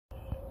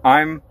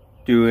I'm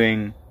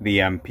doing the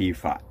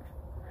MP5.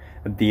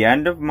 At the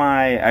end of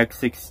my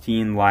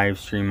X16 live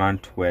stream on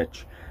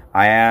Twitch,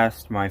 I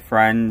asked my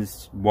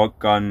friends what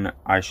gun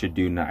I should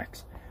do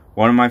next.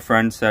 One of my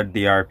friends said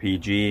the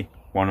RPG,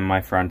 one of my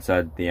friends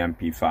said the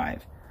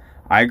MP5.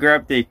 I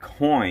grabbed a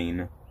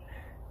coin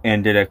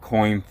and did a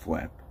coin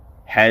flip.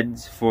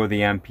 Heads for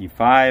the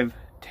MP5,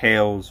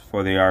 tails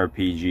for the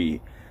RPG.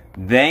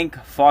 Thank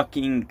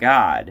fucking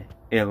God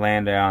it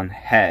landed on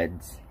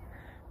heads,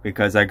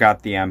 because I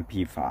got the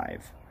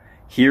MP5.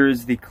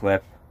 Here's the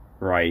clip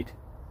right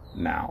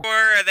now.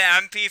 For the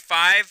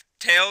MP5,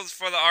 tails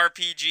for the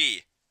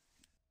RPG.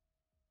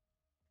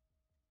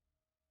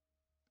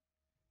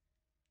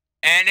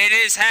 And it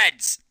is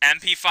heads.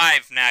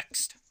 MP5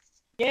 next.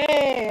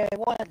 Yay, I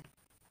won.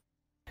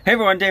 Hey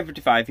everyone,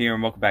 Dave55 here,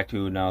 and welcome back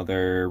to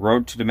another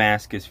Road to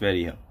Damascus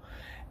video.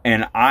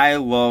 And I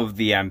love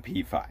the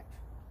MP5.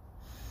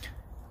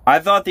 I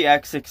thought the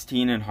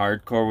X16 in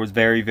hardcore was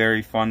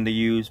very fun to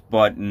use,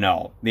 but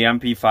no, the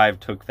MP5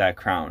 took that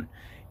crown.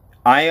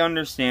 I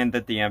understand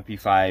that the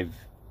MP5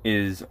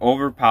 is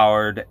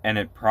overpowered and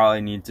it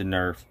probably needs a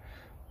nerf,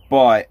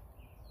 but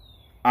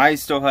I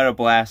still had a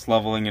blast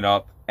leveling it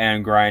up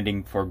and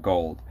grinding for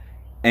gold.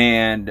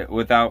 And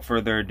without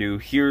further ado,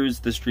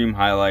 here's the stream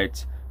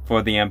highlights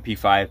for the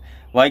MP5.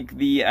 Like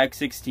the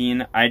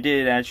X16, I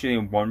did actually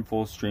one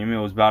full stream. It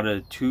was about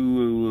a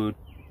 2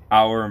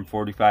 hour and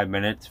 45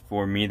 minutes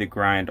for me to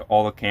grind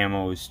all the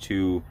camos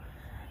to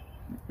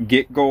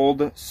get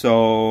gold.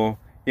 So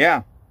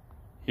yeah,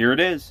 here it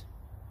is.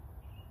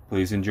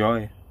 Please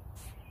enjoy.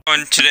 On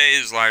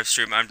today's live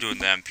stream, I'm doing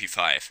the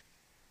MP5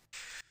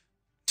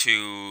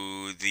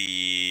 to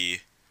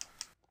the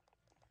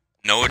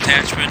no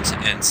attachment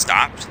and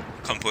stopped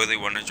completely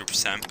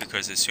 100%,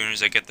 because as soon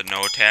as I get the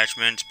no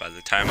attachment, by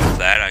the time of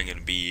that I'm going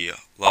to be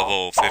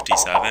level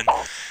 57.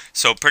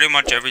 So pretty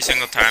much every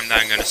single time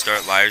that I'm going to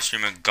start live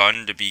streaming a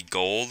gun to be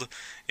gold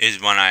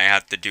is when I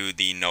have to do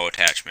the no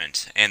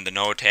attachment. And the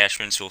no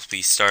attachments will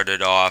be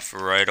started off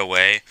right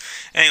away.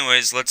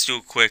 Anyways, let's do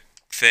a quick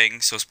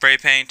thing. So spray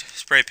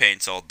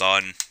paint's all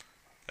done.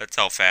 That's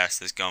how fast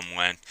this gun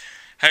went.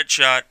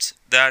 Headshot,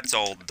 that's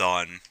all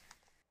done.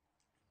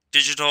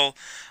 Digital,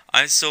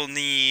 I still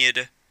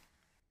need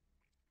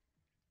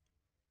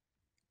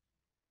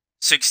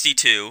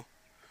 62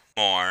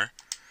 more.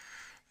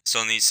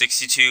 Still need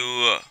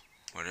 62,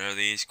 what are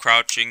these?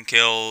 Crouching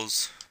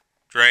kills,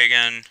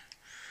 dragon.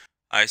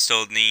 I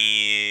still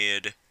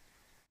need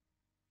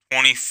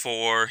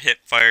 24 hip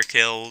fire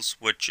kills,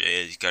 which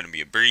is going to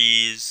be a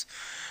breeze.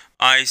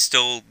 I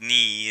still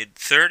need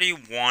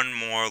 31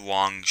 more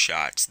long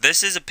shots.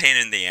 This is a pain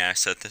in the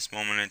ass at this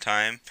moment in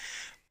time,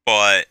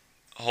 but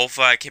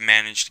hopefully I can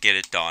manage to get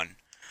it done.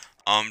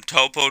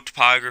 Topo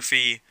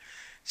topography,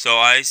 so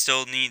I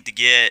still need to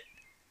get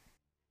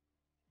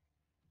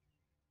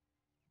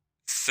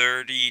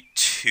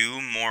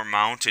 32 more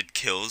mounted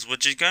kills,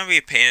 which is going to be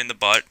a pain in the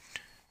butt.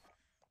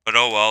 But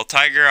oh well.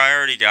 Tiger, I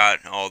already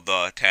got all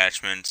the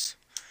attachments.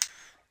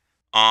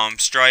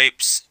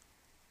 Stripes,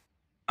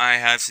 I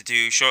have to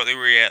do shortly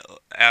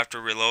after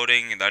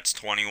reloading, that's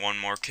 21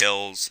 more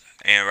kills.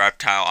 And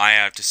reptile, I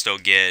have to still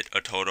get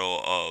a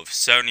total of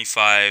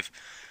 75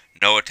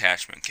 no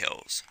attachment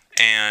kills.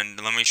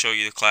 And let me show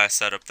you the class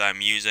setup that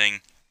I'm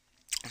using.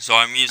 So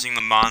I'm using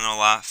the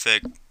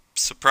monolithic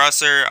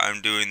suppressor.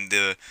 I'm doing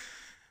the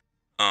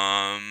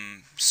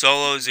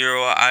solo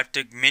zero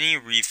optic mini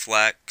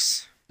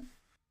reflex.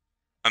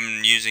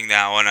 I'm using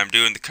that one. I'm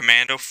doing the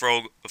commando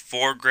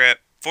foregrip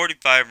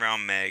 45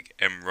 round mag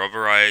and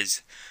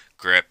rubberized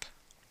grip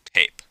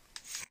tape.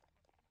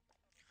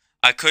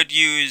 I could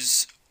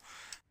use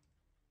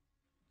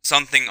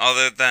something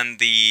other than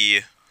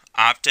the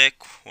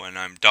optic when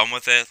I'm done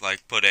with it,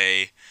 like put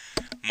a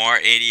more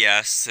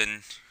ADS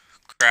and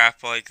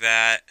crap like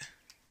that.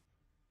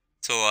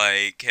 So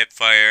like hip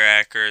fire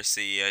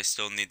accuracy, I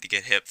still need to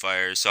get hip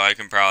fire, so I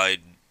can probably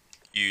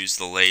use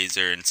the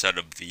laser instead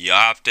of the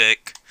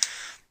optic.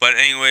 But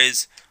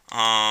anyways,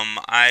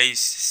 I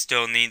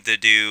still need to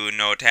do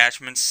no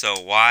attachments, so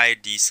Y,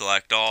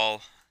 deselect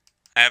all.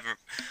 I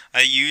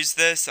use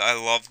this. I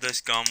love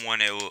this gun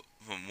when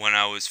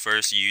I was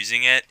first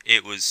using it.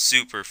 It was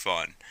super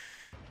fun.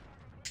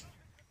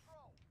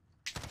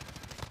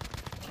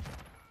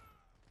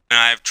 And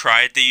I've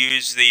tried to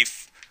use the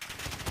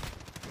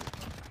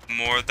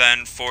more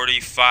than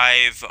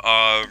 45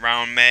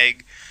 round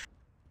mag.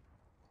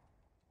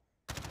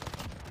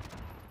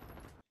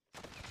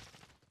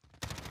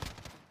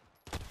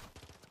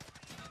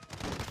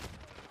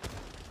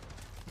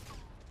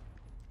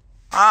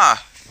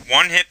 Ah,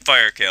 one hip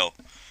fire kill.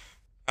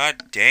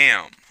 God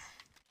damn.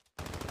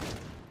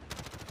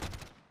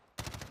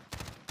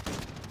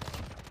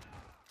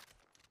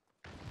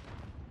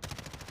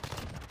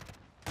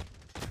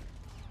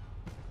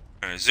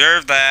 I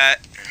deserve that.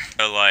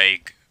 I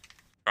like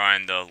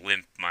trying to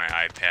limp my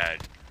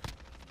iPad.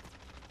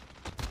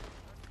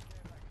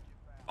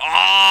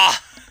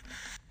 Ah!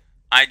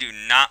 I do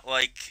not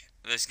like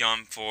this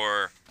gun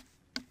for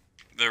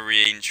the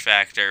range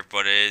factor,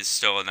 but it is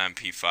still an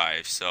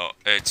MP5, so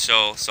it's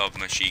still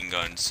submachine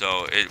gun,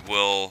 so it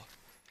will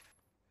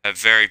have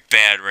very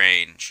bad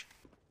range.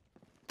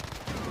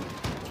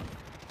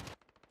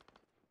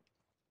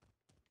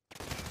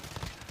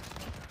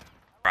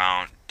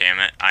 Round, damn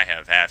it, I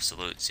have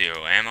absolute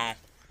zero ammo.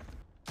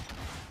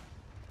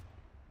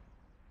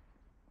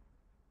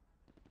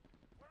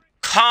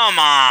 Come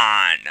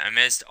on! I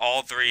missed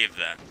all three of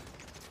them.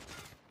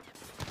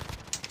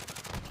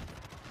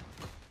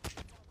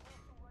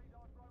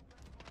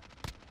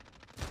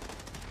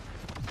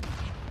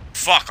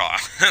 Fuck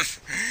off.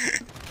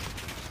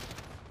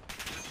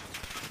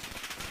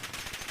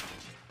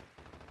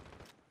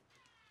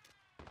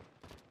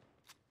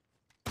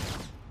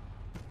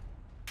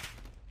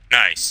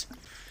 Nice.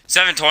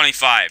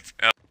 725.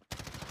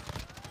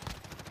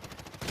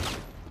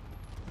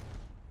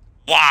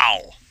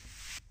 Wow.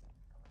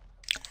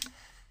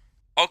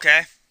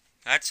 Okay.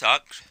 That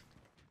sucked.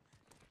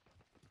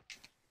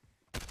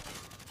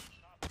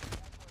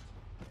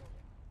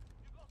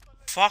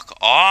 Fuck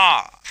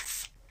off.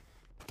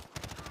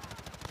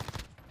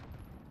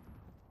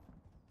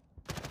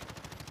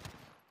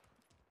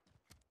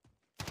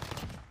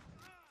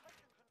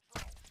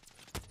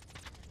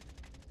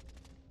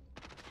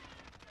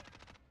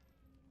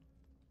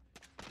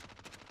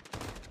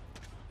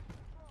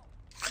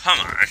 Come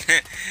on.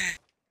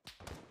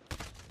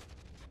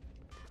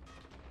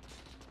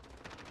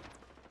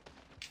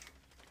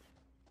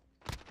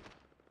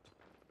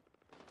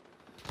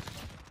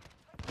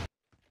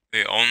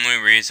 The only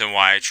reason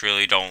why I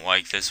truly don't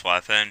like this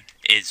weapon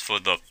is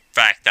for the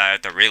fact that I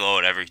have to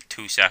reload every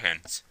 2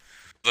 seconds.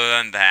 Other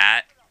than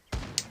that,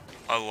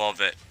 I love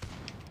it.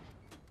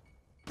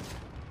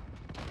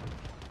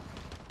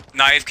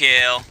 Knife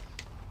kill.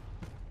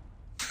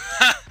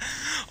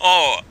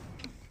 Oh,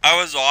 I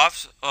was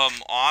off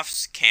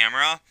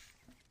camera.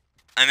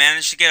 I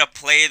managed to get a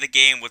play of the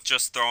game with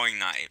just throwing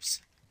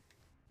knives.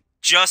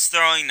 Just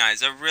throwing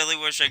knives. I really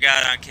wish I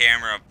got it on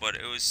camera, but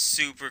it was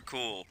super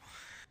cool.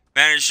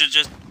 Managed to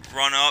just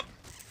run up,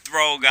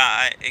 throw a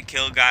guy, and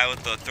kill a guy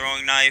with the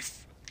throwing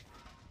knife.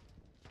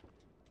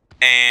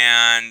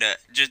 And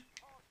just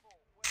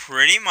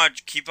pretty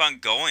much keep on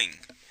going.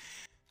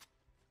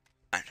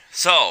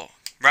 So,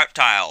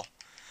 reptile.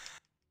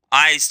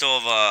 I still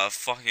have a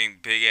fucking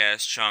big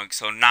ass chunk.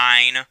 So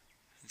 9.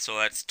 So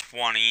that's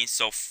 20.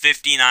 So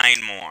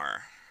 59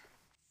 more.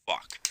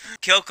 Fuck.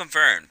 Kill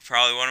confirmed.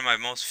 Probably one of my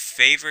most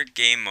favorite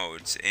game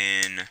modes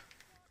in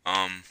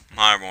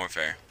Modern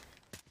Warfare.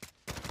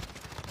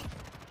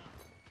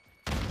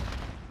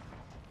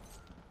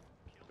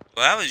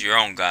 Well, that was your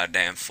own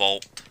goddamn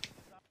fault.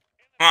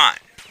 Come on.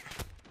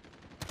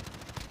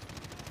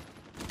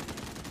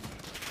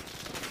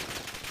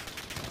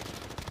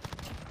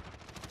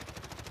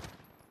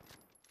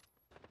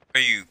 Are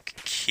you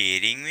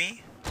kidding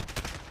me?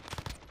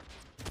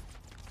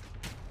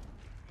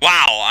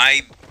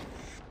 Wow,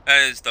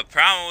 that is the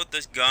problem with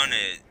this gun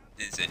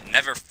is it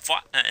never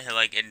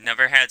it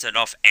never has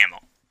enough ammo.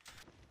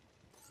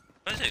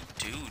 What is a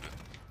dude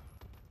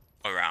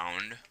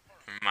around?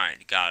 Never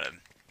mind, got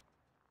him.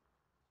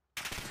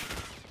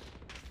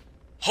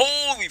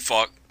 Holy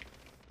fuck.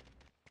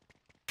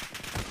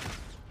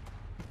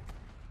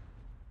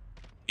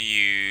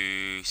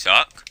 You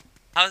suck?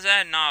 How's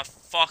that not a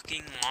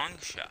fucking long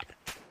shot?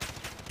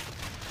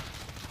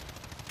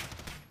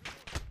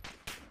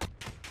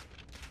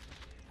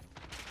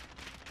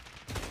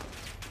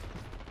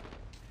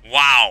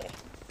 Wow.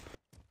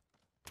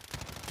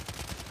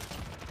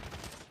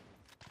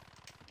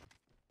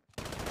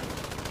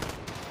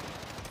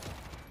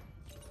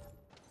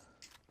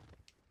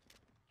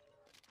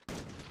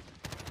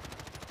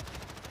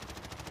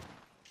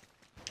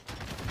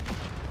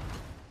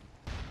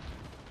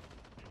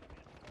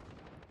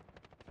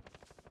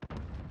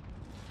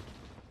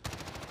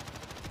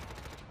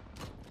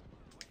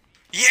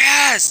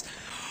 Yes!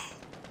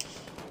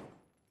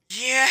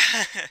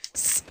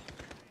 Yes!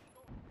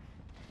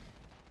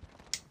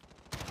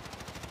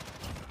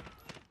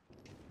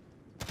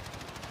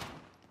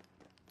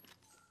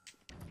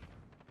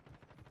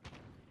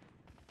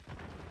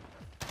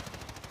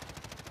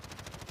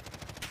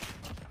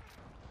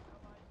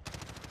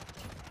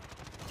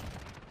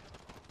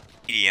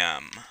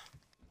 Medium.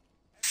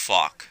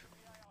 Fuck.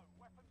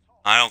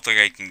 I don't think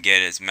I can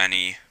get as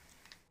many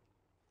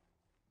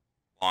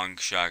long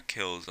shot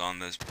kills on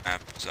this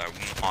map as I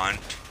want.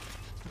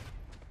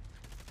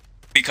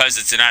 Because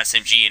it's an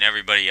SMG and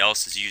everybody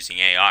else is using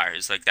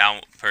ARs. Like,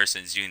 that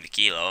person's doing the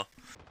kilo.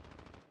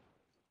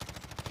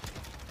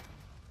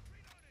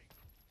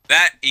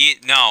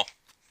 No.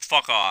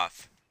 Fuck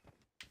off.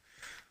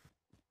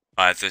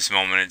 At this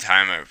moment in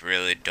time, I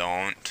really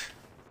don't.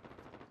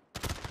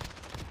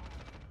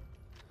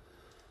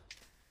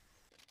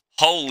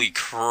 Holy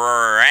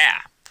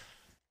crap.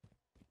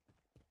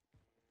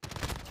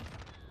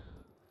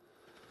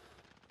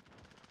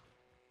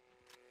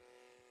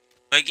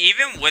 Like,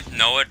 even with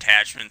no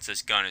attachments,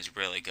 this gun is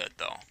really good,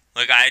 though.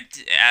 Like,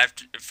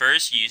 after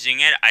first using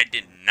it, I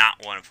did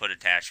not want to put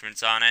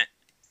attachments on it.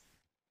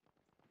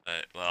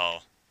 But,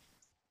 well,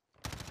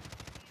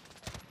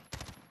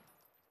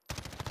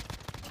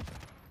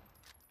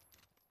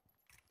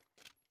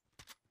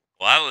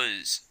 Well, that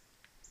was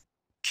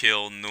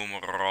kill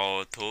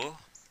numero 2.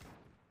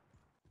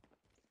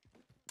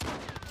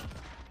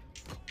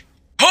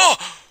 Oh!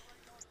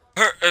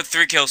 Her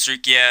 3 kill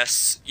streak.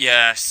 Yes,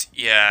 yes,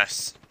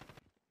 yes.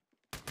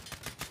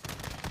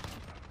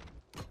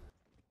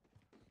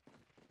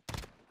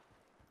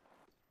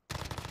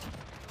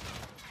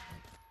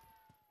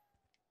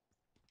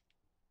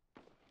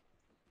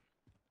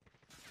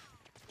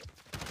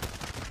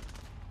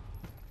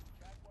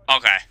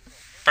 Okay,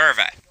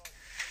 perfect.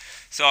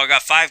 So I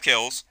got 5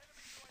 kills.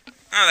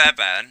 Not that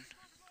bad.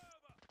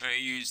 I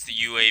use the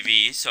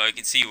UAV so I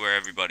can see where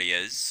everybody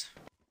is.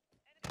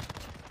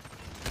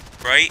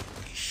 Right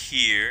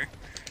here.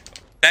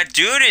 That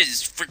dude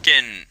is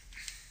freaking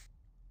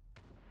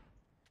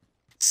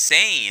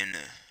insane.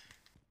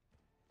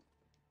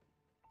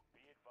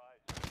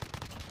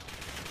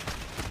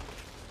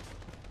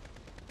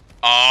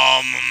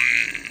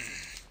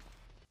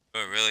 Do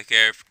I really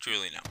care?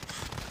 Truly no.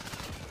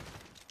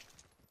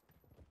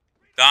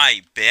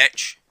 Die,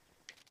 bitch.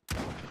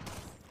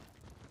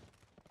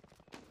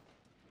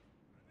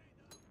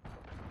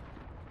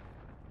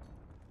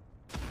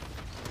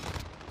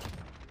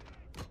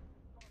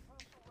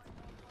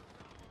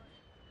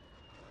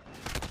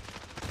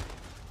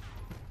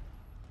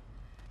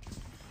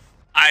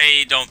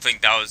 I don't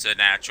think that was a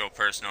natural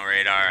personal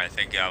radar. I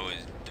think that was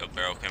a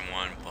broken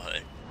one,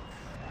 but...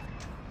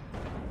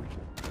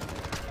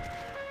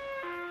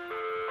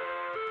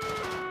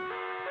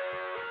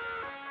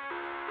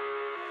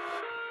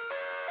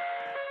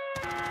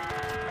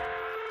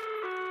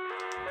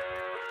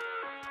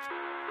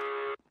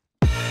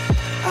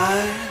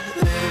 I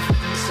live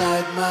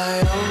inside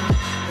my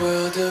own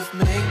world of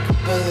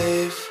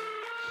make-believe.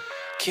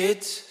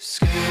 Kids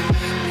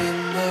screaming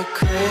in the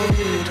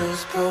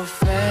cradles,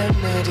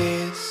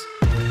 profanities.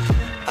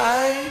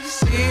 I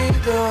see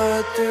the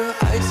world through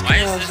ice Why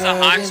is this a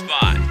hot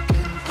spot?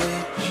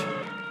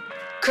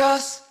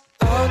 Cross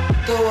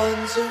out the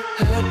ones who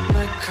heard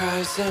my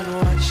cries and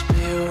watched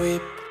me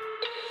weep.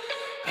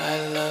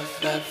 I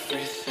love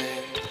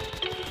everything.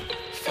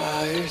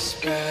 Fire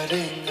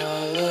spreading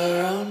all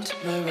around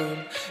my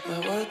room. My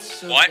world's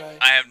so What? bright.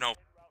 I have no...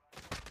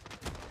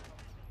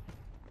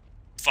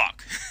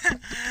 Fuck.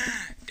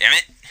 Damn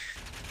it.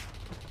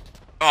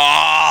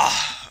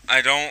 Oh,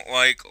 I don't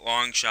like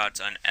long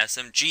shots on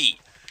SMG.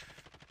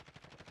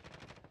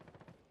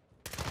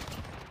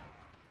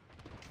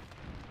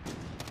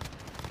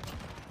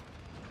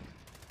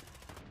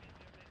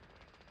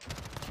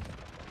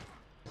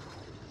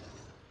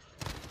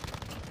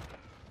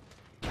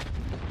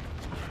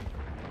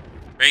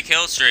 Great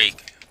kill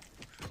streak.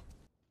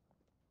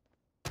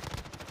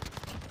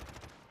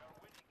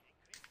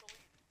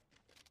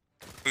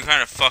 We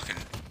kind of fucking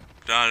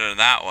done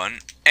that one.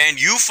 And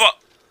you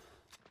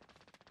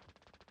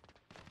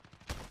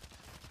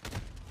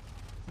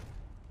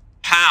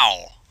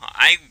How?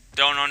 I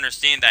don't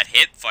understand that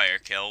hip fire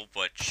kill,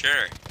 but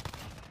sure.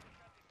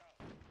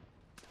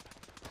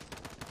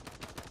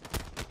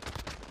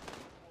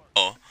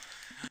 Oh.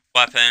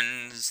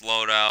 Weapons,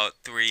 loadout,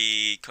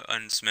 3,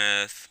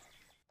 gunsmith.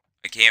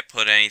 I can't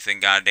put anything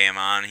goddamn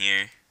on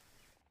here.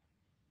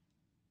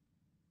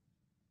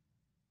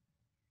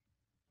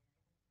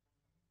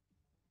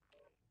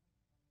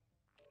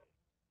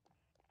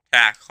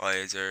 Tack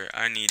laser,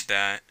 I need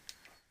that.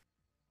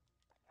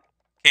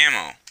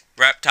 Camo.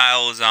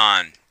 Reptile is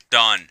on.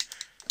 Done.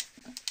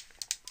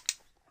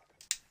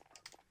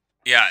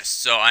 Yes,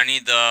 so I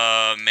need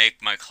to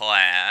make my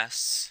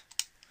class.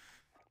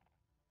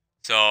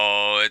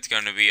 So it's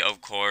gonna be, of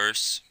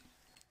course,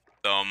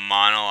 the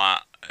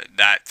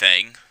that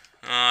thing.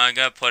 I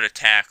gotta put a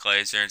tack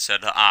laser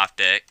instead of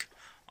optic.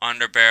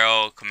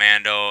 Underbarrel,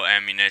 commando,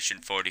 ammunition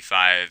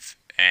 45,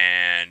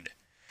 and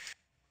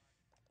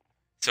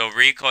so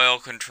recoil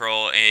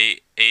control,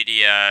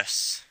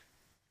 ADS,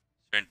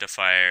 sprint to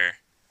fire.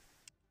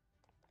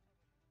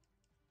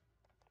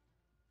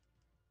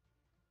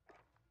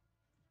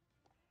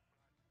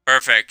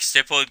 Perfect.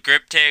 Stippled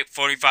grip tape,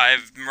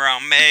 45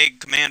 round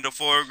mag, commando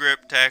 4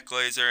 grip, tack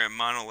laser, and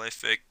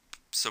monolithic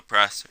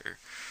suppressor.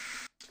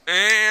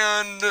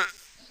 And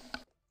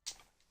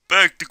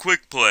back to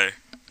quick play.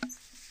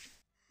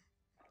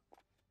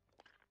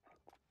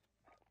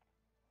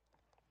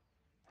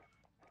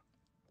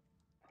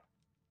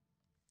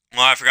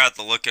 Well, I forgot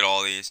to look at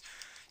all these.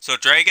 So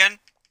Dragon,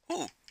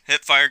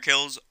 hip fire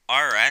kills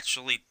are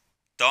actually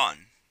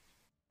done.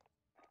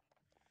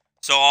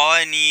 So all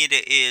I need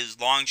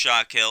is long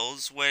shot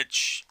kills,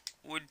 which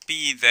would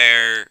be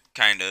there,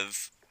 kind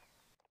of,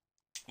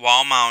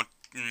 while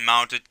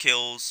mounted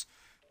kills.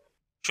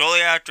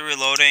 Shortly after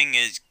reloading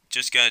is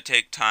just going to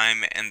take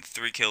time, and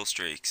 3 kill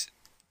streaks.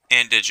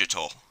 And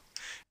digital.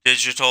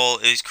 Digital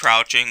is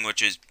crouching,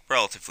 which is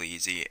relatively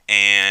easy,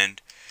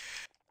 and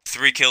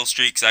 3 kill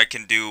streaks I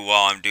can do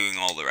while I'm doing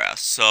all the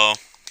rest. So,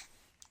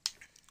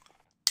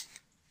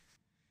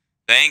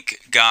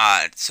 thank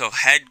God. So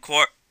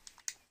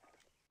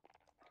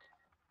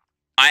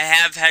I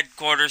have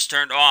headquarters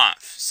turned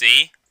off,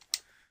 see?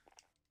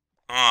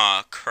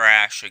 Oh,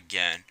 crash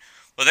again.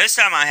 But this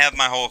time I have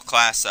my whole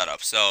class set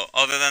up. So,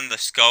 other than the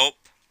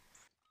scope,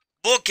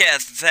 look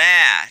at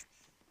that!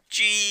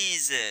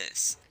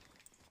 Jesus!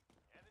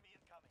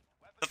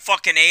 The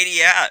fucking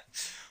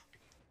ADS!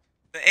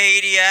 The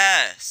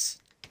ADS!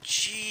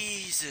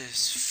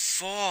 Jesus,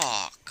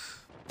 fuck.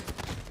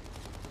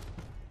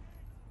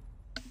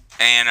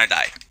 And I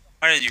died.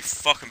 Why did you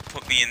fucking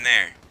put me in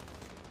there?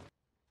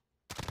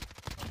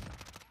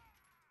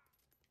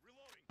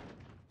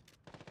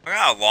 I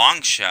got a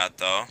long shot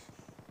though.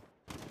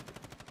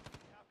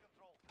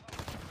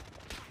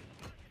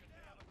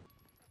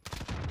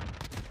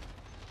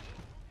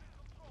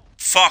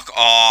 Fuck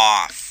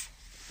off.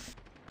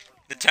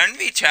 The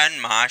 10v10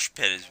 mosh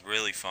pit is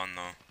really fun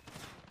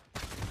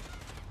though.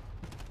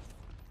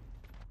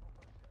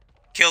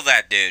 Kill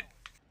that dude.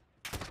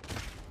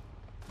 Of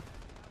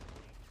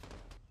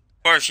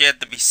course you have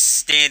to be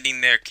standing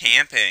there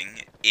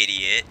camping,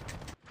 idiot.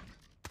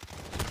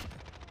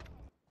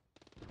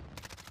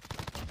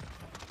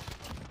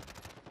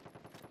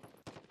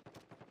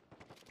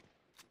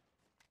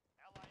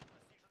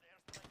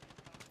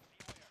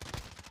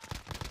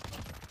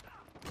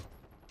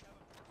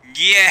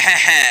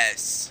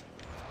 Yes!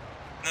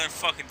 Another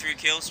fucking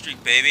 3-kill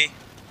streak, baby.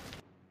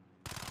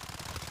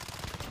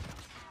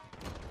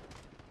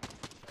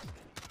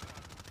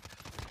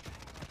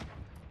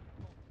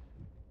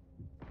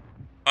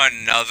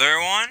 Another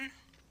one?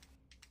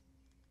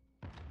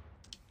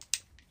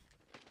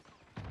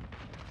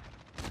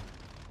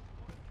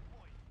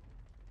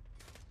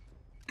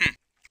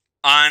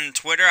 On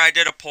Twitter, I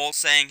did a poll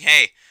saying,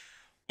 hey,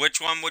 which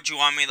one would you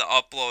want me to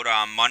upload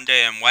on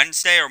Monday and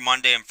Wednesday or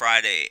Monday and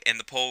Friday? And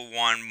the poll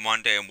won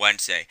Monday and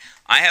Wednesday.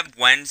 I have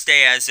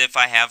Wednesday as if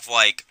I have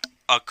like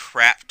a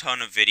crap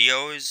ton of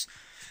videos.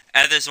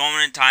 At this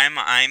moment in time,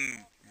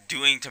 I'm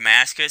doing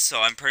Damascus,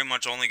 so I'm pretty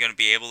much only going to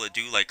be able to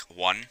do like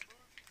 1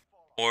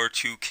 or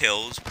 2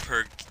 kills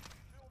per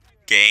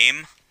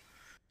game.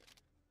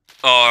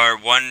 Or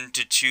 1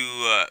 to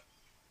 2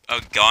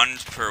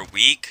 guns per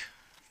week.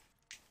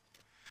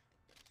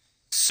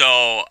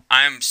 So,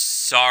 I'm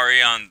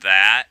sorry on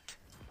that.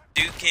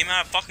 Dude came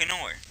out of fucking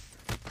nowhere.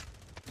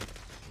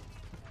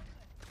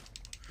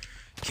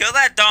 Kill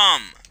that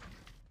dumb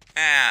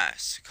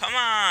ass. Come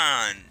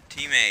on,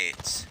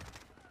 teammates.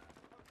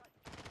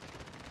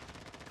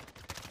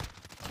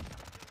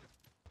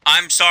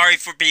 I'm sorry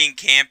for being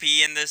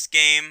campy in this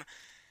game.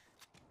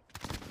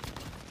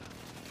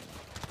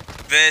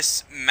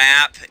 This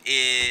map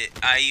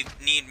I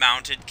need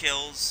mounted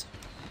kills,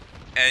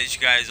 as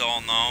you guys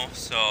all know,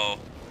 so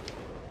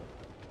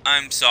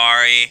I'm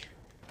sorry,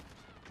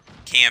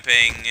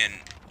 camping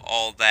and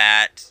all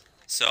that,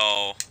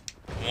 so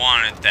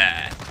wanted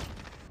that.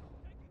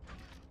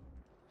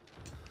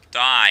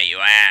 Die, you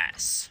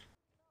ass.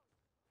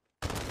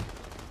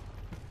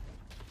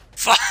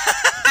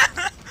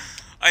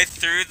 I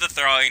threw the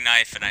throwing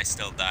knife and I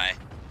still die.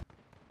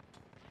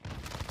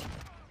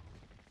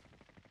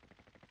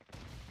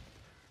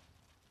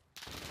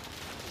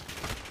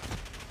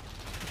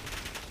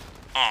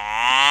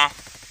 Aww.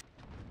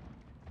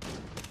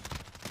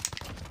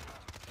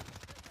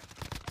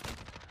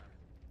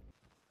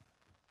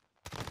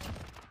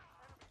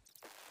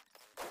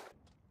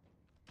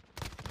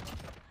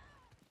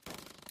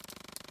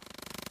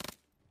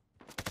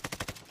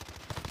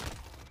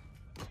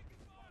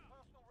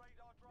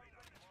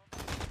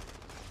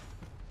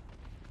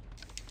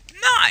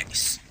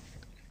 Nice.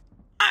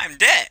 I'm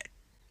dead.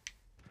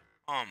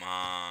 Come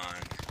on.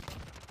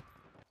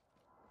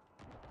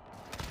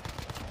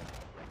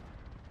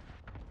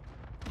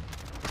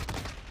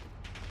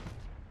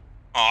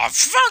 Oh,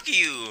 fuck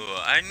you.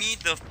 I need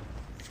the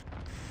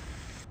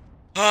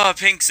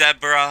pink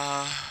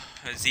zebra.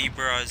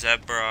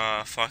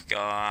 Zebra. Fuck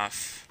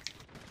off.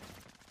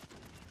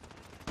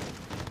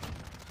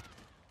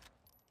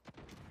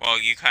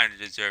 Well, you kind of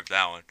deserve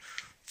that one.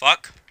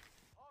 Fuck.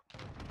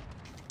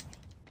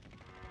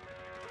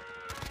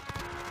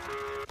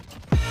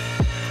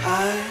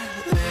 I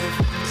live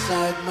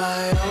inside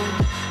my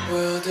own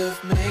world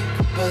of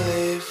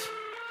make-believe.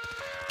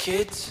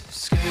 Kids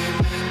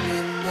screaming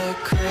in the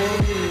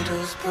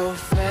cradles,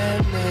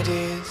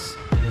 profanities.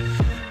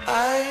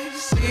 I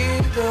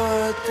see the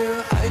world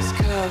through ice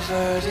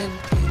covered in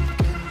pink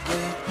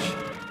and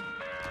bleach.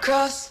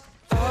 Cross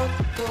out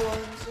the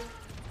ones who...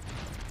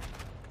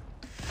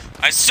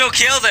 I still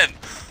killed him!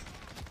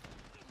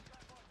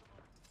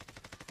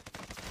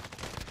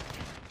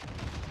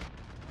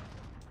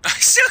 I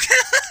still killed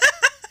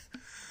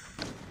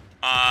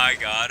I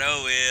got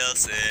a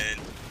Wilson.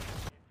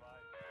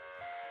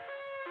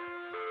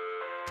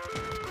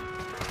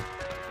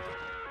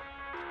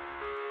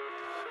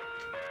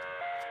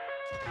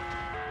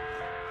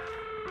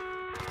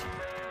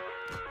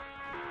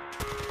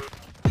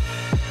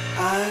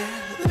 I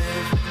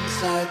live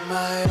inside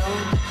my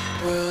own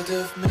world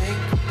of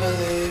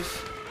make-believe.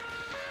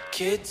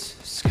 Kids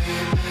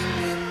screaming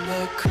in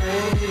the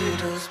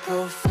cradles,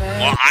 profane.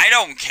 Well, I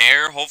don't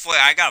care. Hopefully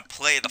I gotta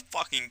play the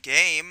fucking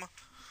game.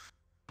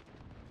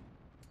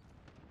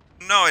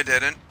 No, I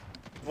didn't.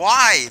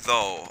 Why,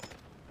 though?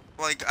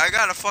 Like, I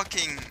got a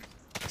fucking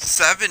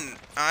 7.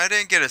 I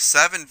didn't get a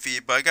 7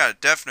 feed, but I got a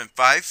definite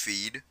 5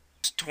 feed.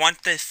 It's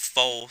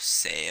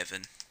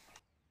 24/7.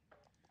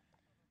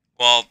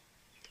 Well,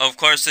 of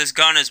course, this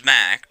gun is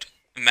maxed.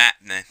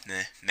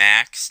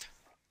 Maxed.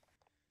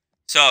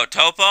 So,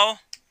 Topo,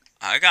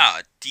 I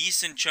got a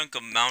decent chunk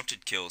of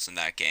mounted kills in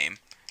that game.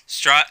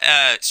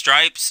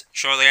 Stripes,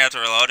 shortly after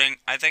reloading,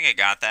 I think I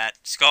got that.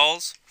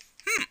 Skulls,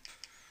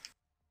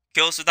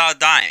 kills without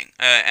dying.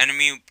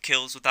 Enemy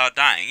kills without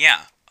dying,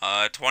 yeah.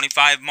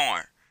 25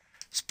 more.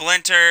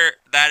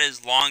 Splinter, that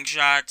is long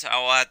shots. I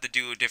will have to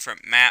do a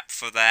different map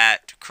for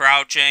that.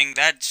 Crouching,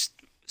 that's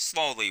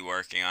slowly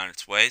working on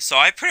its way. So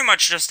I pretty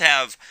much just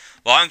have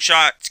long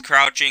shots,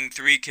 crouching,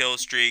 3 kill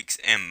streaks,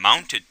 and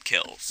mounted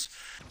kills.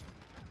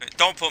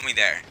 Don't put me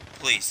there.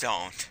 Please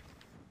don't.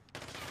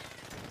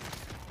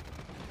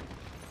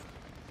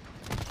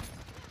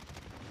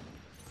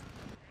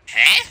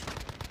 Huh?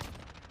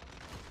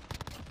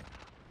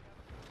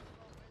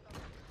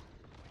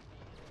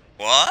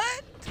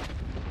 What?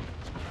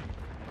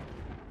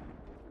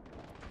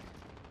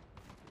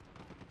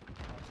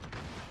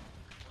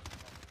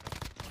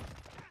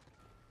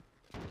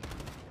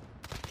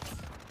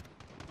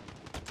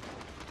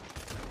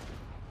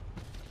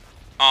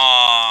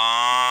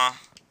 Aww.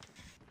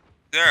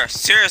 There's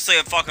seriously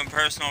a fucking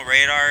personal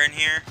radar in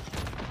here.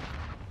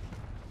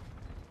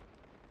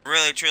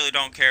 Really, truly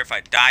don't care if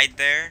I died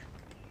there.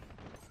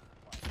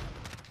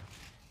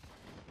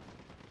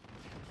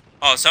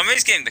 Oh,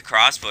 somebody's getting the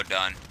crossbow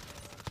done.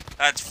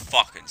 That's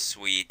fucking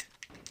sweet.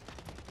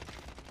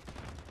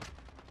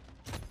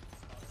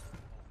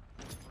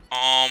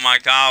 Oh my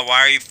god,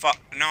 why are you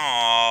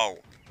No.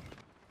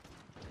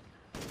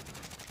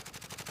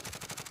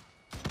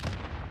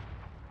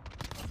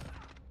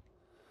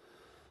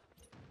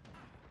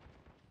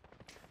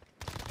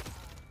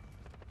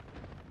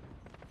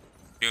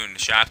 Doing the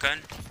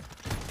shotgun?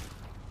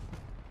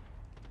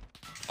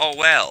 Oh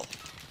well.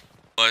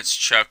 Let's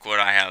check what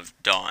I have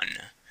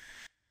done.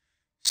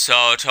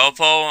 So,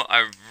 Topo,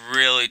 I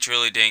really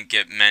truly didn't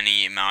get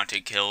many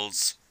mounted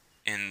kills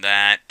in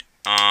that.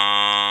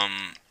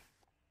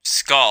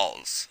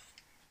 Skulls.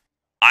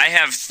 I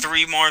have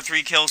 3 more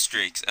 3 kill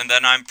streaks, and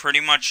then I'm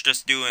pretty much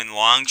just doing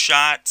long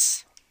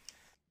shots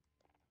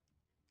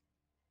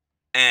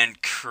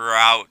and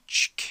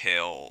crouch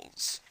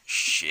kills.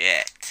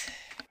 Shit.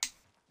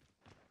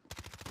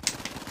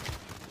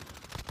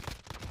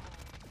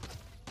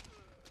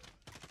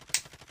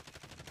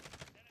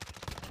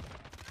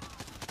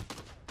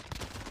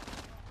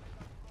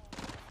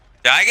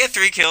 Did I get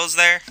 3 kills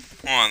there?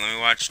 Hold on, let me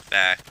watch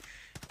back.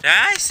 Did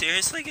I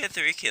seriously get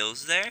 3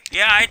 kills there?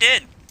 Yeah, I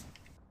did.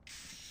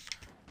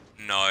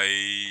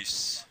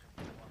 Nice.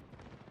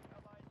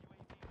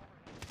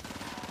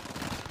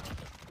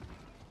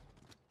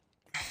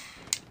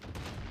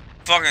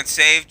 Fucking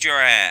saved your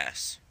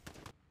ass.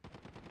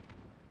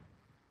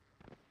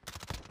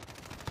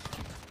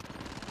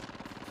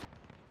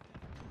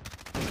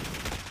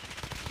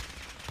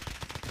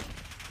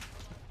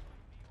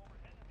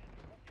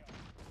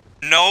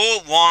 No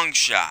long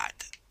shot.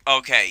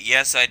 Okay,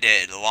 yes I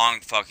did. A long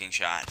fucking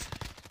shot.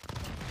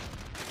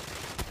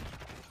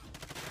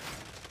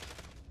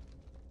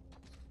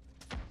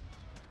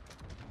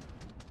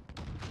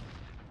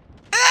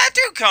 Where'd that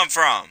dude come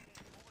from?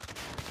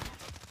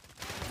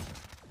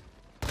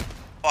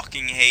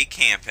 Fucking hate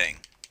camping.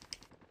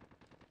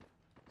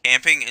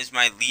 Camping is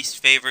my least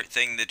favorite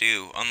thing to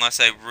do, unless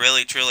I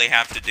really truly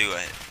have to do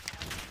it.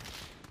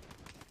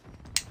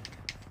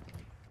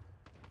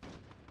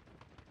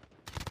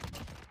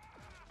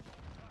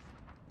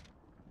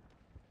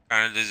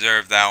 Kinda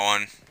deserve that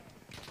one.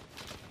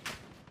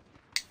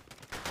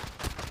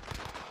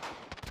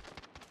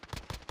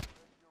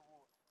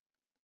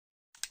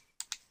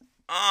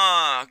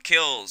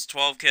 Kills.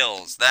 12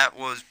 kills. That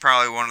was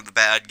probably one of the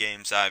bad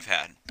games I've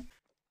had.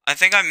 I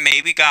think I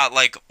maybe got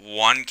like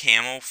 1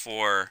 camo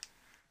for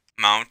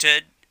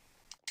mounted.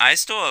 I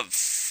still have a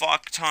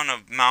fuck ton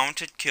of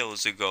mounted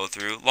kills to go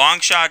through.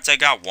 Long shots, I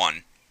got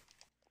 1.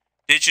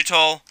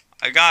 Digital,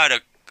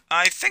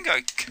 I think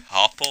a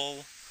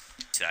couple.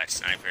 That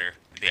sniper,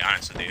 to be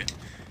honest with you.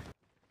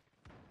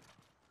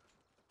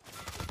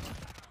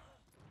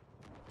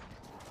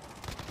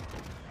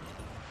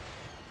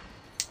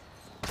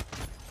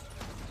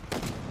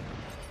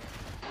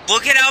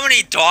 Look at how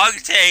many dog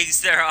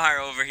tags there are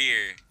over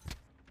here.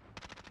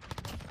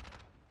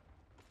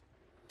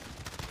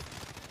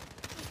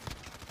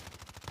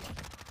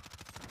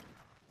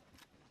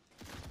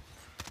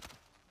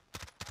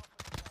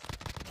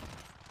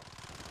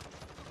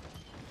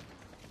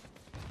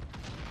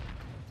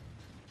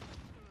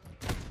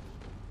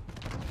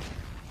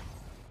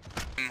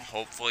 I'm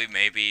hopefully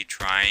maybe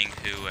trying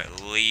to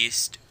at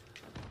least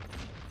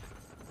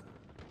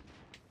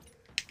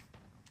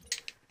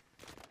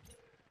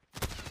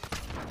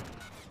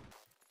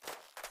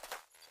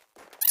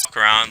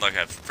around like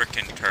a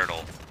freaking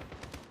turtle.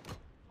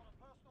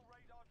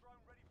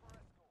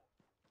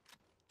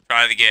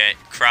 Try to get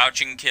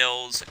crouching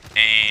kills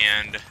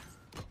and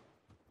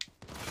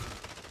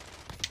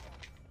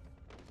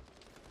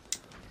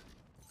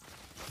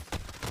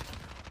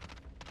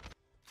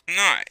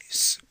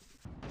Nice.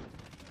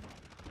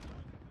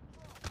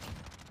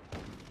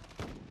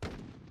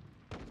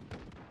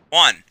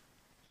 One.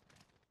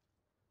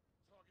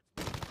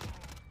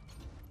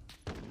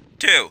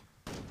 Two.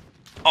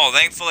 Oh,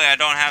 thankfully I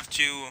don't have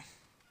to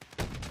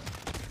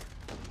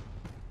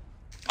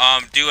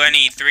do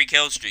any 3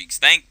 kill streaks.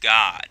 Thank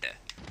God.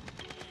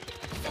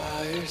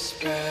 Fire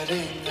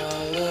spreading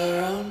all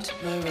around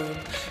my room.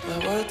 My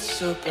world's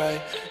so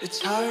bright,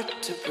 it's hard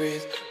to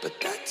breathe, but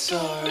that's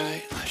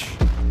alright.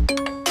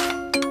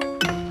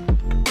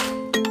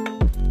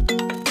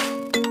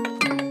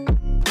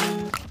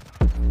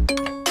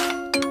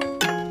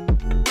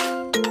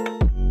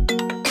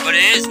 But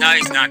it is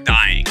nice not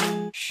dying.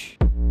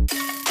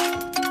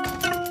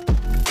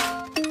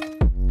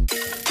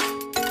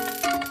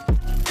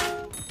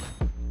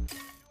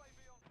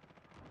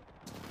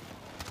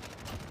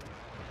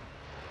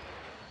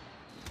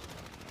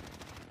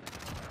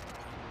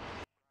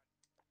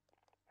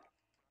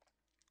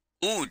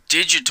 Ooh,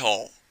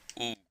 digital.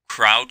 Ooh,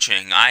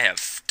 crouching. I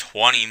have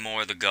 20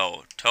 more to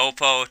go.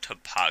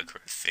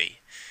 Topography.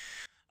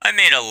 I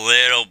made a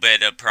little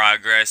bit of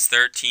progress.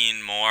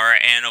 13 more.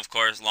 And, of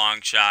course,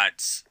 long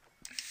shots.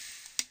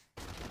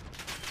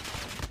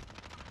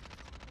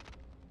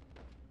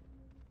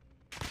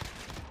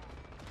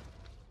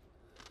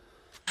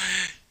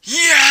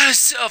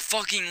 Yes! A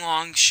fucking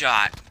long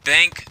shot.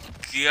 Thank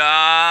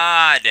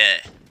God.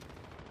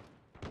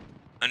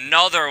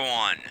 Another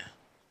one.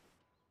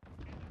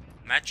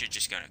 I'm actually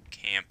just gonna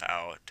camp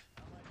out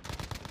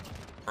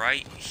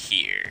right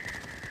here.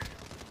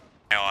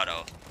 My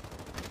auto.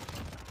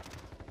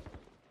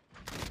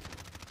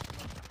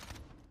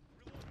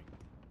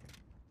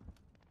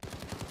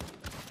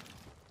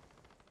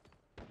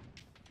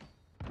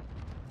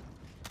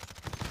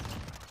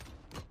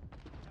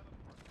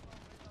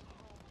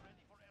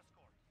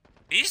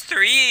 These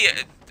 3,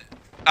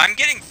 I'm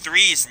getting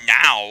 3s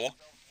now,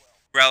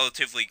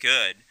 relatively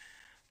good,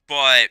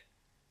 but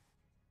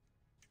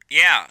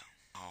yeah.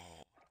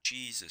 Oh,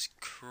 Jesus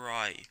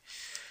Christ.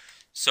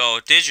 So,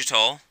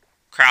 digital,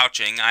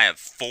 crouching, I have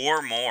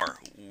 4 more.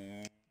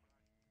 Ooh.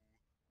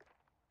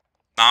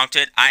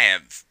 Mounted,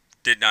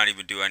 did not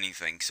even do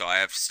anything, so I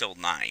have still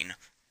 9.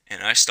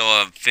 And I still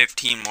have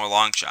 15 more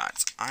long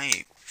shots.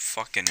 I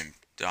fucking am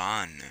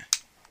done.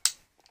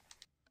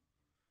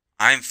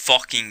 I'm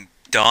fucking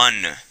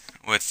done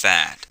with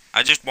that.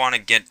 I just want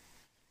to get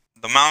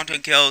the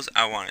mounted kills.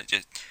 I want to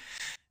just...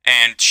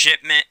 And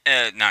shipment,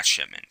 not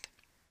shipment.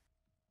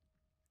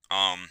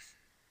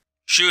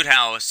 Shoot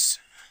house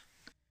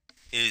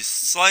is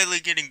slightly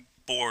getting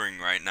boring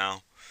right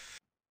now.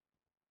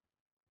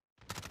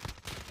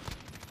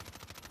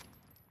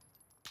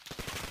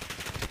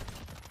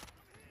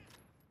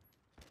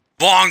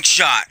 Long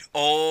shot!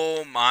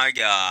 Oh my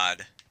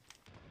God.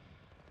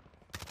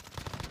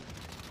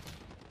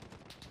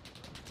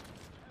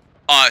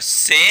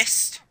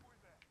 Assist?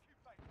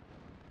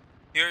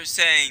 You're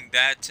saying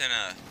that's an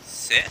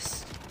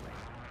assist?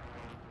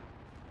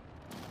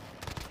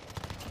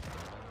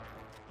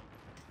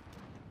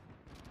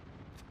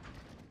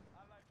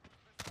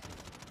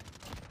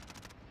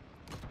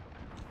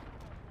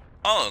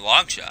 Oh, a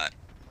long shot.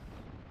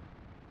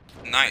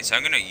 Nice,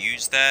 I'm gonna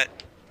use that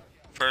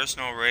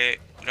personal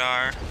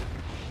radar.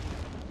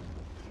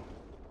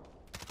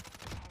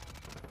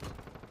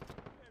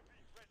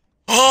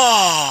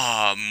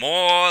 Oh,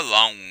 more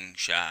long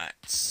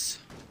shots.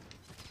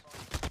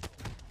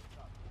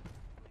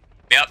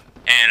 Yep,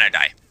 and I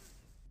die.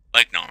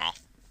 Like normal.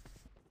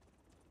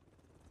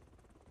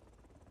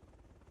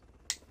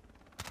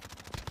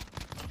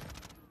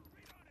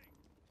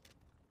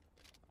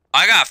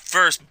 I got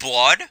first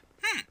blood.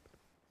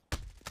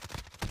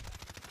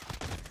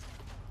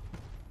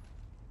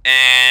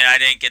 And I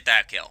didn't get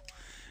that kill.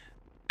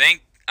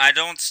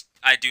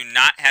 I do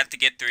not have to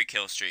get 3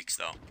 kill streaks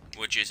though,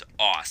 which is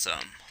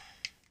awesome.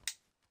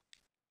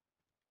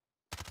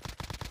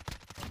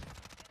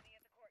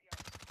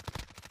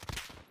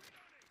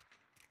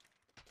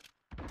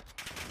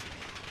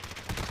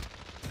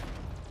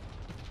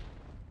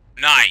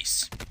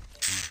 Nice.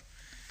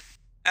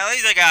 At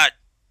least I got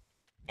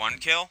 1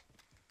 kill.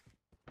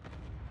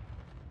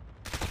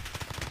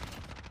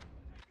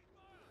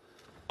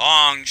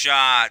 Long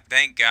shot,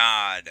 thank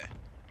God.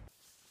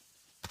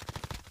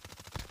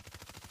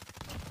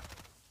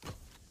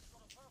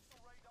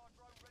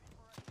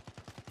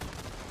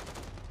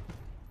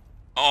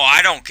 Oh,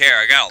 I don't care.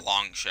 I got a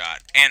long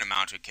shot and a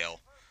mounted kill.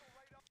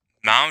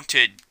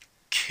 Mounted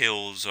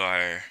kills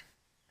are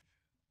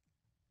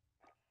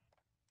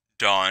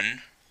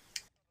done.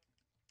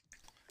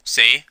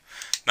 See?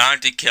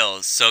 Mounted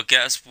kills. So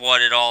guess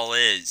what it all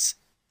is?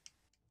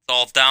 It's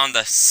all down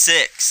to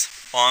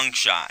 6 long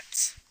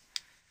shots.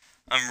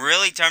 I'm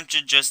really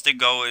tempted just to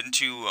go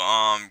into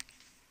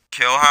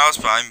kill house,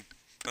 but I'm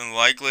in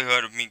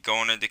likelihood of me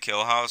going into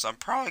kill house, I'm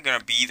probably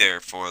gonna be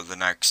there for the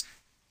next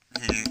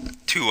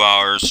 2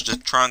 hours,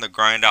 just trying to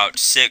grind out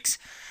 6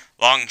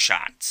 long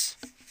shots.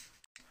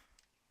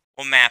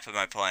 What map am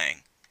I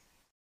playing?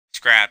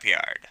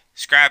 Scrapyard.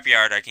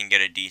 Scrapyard, I can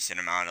get a decent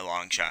amount of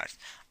long shots.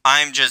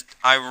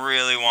 I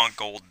really want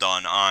gold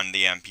done on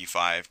the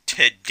MP5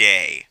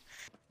 today.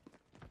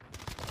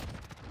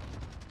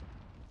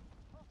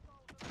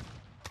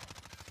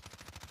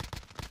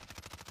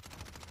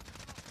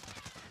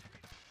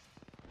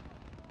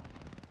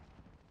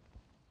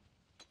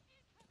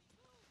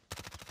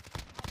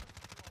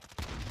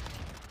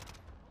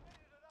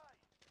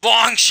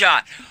 Long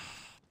shot!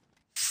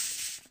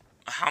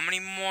 How many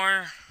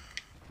more?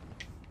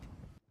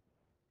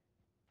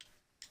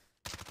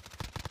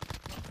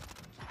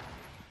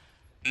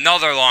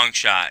 Another long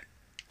shot.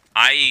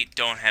 I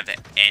don't have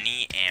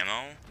any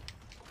ammo.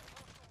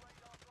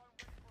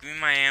 Give me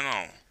my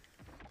ammo.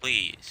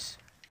 Please.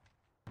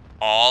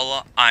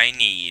 All I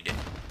need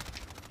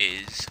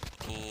is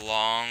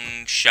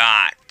long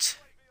shot.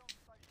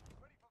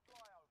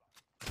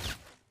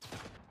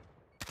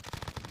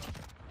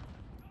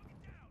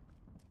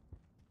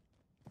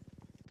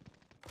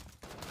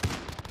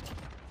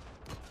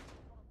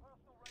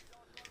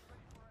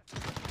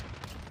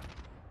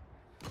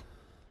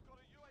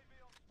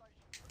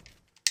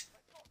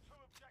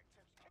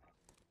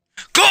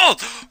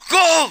 Gold!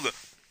 Gold!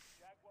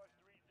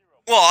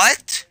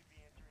 What?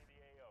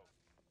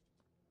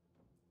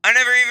 I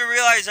never even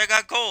realized I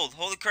got gold.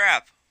 Holy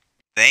crap.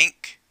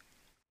 Thank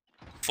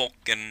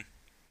fucking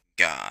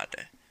God.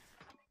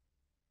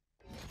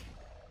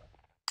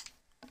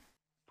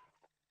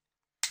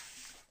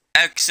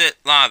 Exit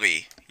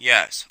lobby.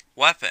 Yes.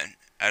 Weapon.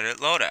 Edit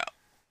loadout.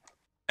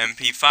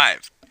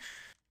 MP5.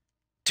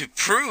 To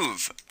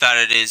prove that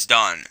it is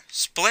done,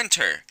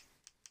 Splinter,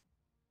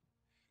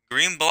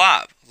 Green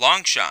Blob,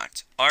 long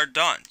shots are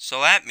done.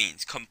 So that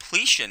means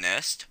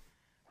completionist,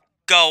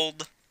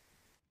 gold,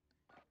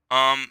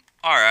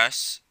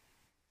 RS,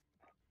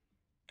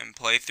 and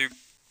playthrough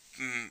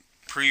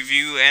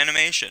preview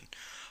animation.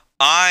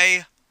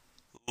 I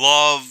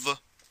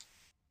love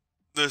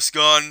this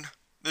gun.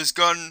 This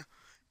gun,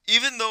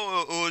 even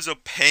though it was a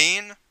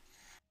pain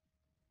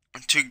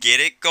to get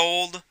it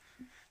gold,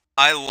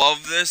 I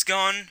love this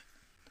gun.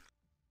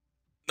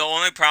 The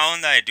only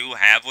problem that I do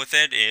have with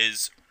it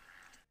is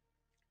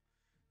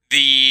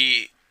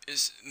the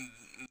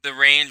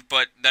range,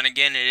 but then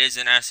again, it is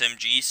an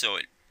SMG, so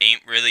it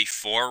ain't really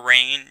for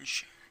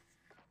range.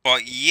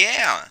 But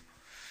yeah.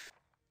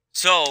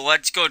 So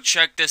let's go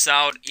check this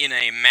out in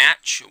a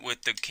match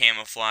with the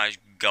camouflage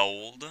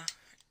gold.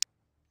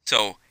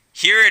 So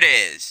here it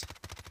is.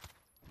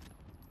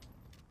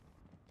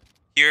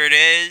 Here it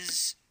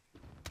is.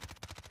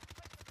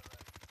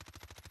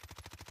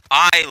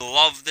 I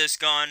love this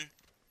gun.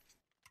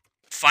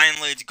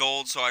 Finally it's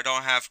gold, so I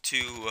don't have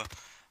to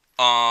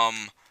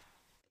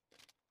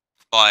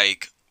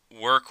like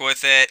work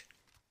with it.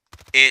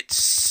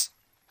 It's,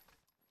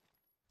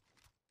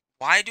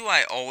 why do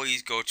I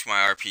always go to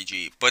my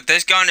RPG? But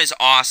this gun is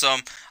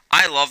awesome.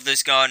 I love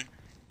this gun.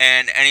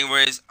 And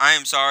anyways, I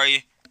am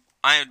sorry.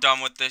 I am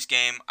done with this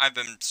game. I've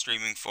been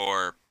streaming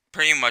for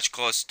pretty much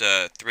close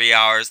to 3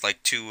 hours,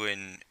 like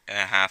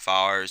 2.5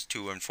 hours,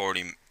 2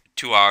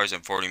 hours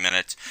and 40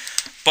 minutes.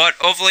 But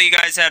hopefully you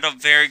guys had a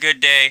very good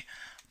day.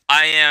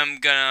 I am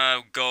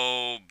gonna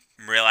go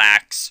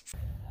relax.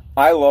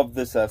 I love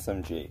this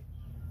SMG.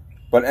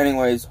 But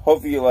anyways,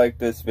 hope you liked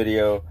this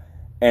video.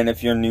 And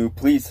if you're new,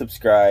 please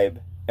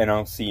subscribe. And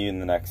I'll see you in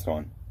the next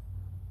one.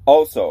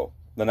 Also,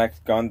 the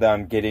next gun that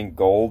I'm getting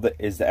gold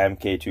is the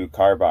MK2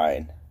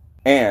 carbine.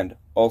 And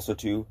also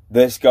too,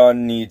 this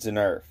gun needs a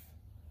nerf.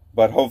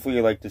 But hopefully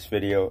you liked this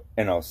video.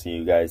 And I'll see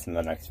you guys in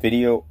the next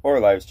video or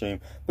live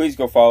stream. Please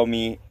go follow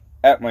me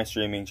at my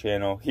streaming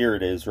channel. Here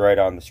it is right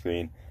on the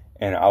screen.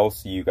 And I will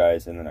see you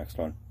guys in the next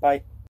one.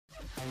 Bye.